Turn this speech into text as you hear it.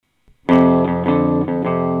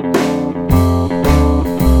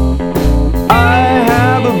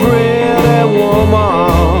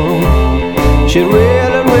She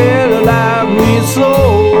really, really like me so.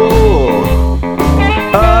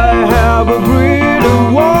 I have a pretty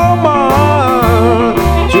woman.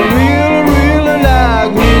 She really, really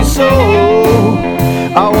like me so.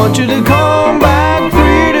 I want you to come back,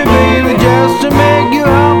 pretty baby, just to make you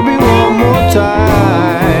happy one more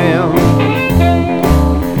time.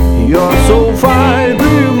 You're so fine,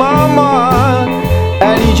 pretty mama.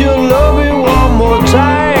 I need your loving one more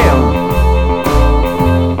time.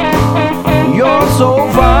 You're so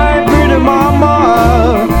fine, pretty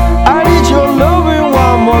mama. I need your loving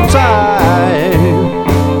one more time.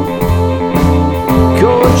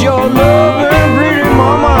 'Cause your loving, pretty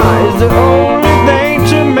mama, is the only thing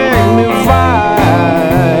to make me fine.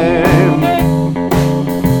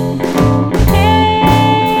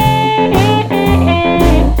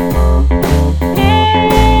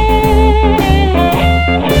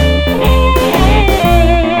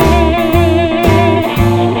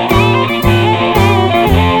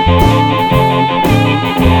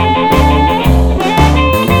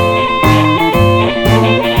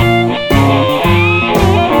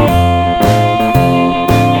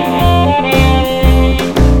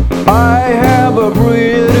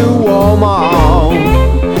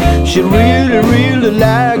 She really